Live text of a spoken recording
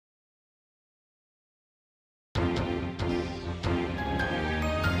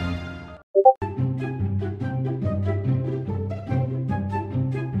Hey,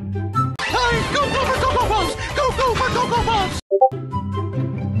 go for Cocoa Puffs! Go for Cocoa Puffs!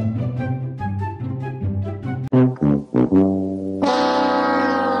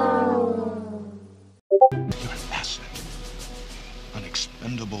 You're an asset. An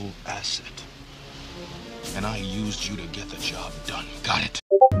expendable asset. And I used you to get the job done. Got it?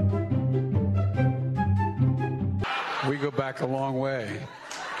 We go back a long way.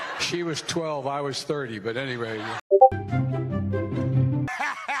 She was 12, I was 30, but anyway.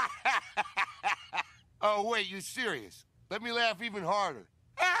 Oh, wait, you serious? Let me laugh even harder.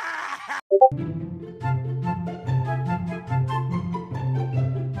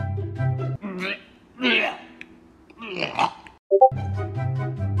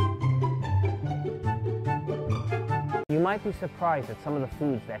 You might be surprised at some of the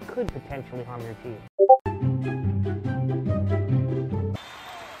foods that could potentially harm your teeth.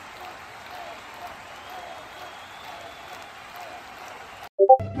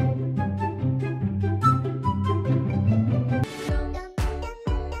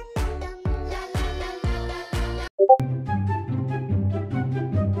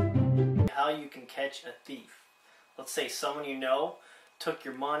 How you can catch a thief. Let's say someone you know took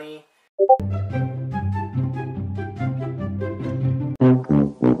your money.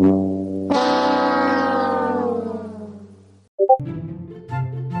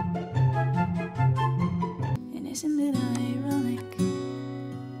 And isn't it ironic?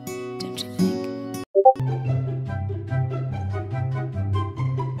 Don't you think?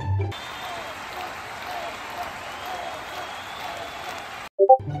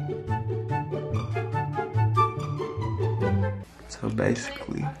 So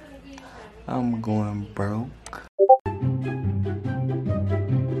basically, I'm going broke.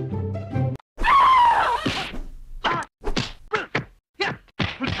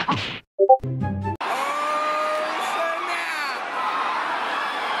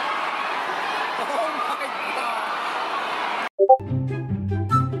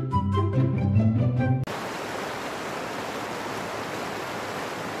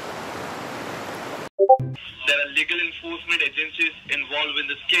 There are legal enforcement agencies involved in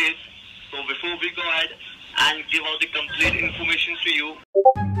this case, so before we go ahead and give out the complete information to you,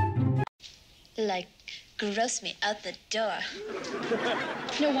 Like, gross me out the door.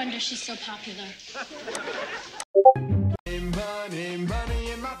 No wonder she's so popular. Money,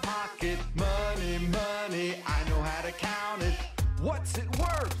 money in my pocket. Money, money, I know how to count it. What's it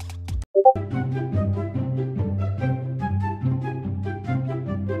worth?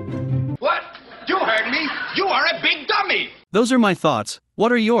 What? You heard me! You are a big dummy! Those are my thoughts.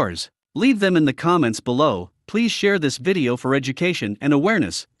 What are yours? Leave them in the comments below. Please share this video for education and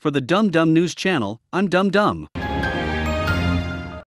awareness. For the Dum Dum News Channel, I'm Dum Dum.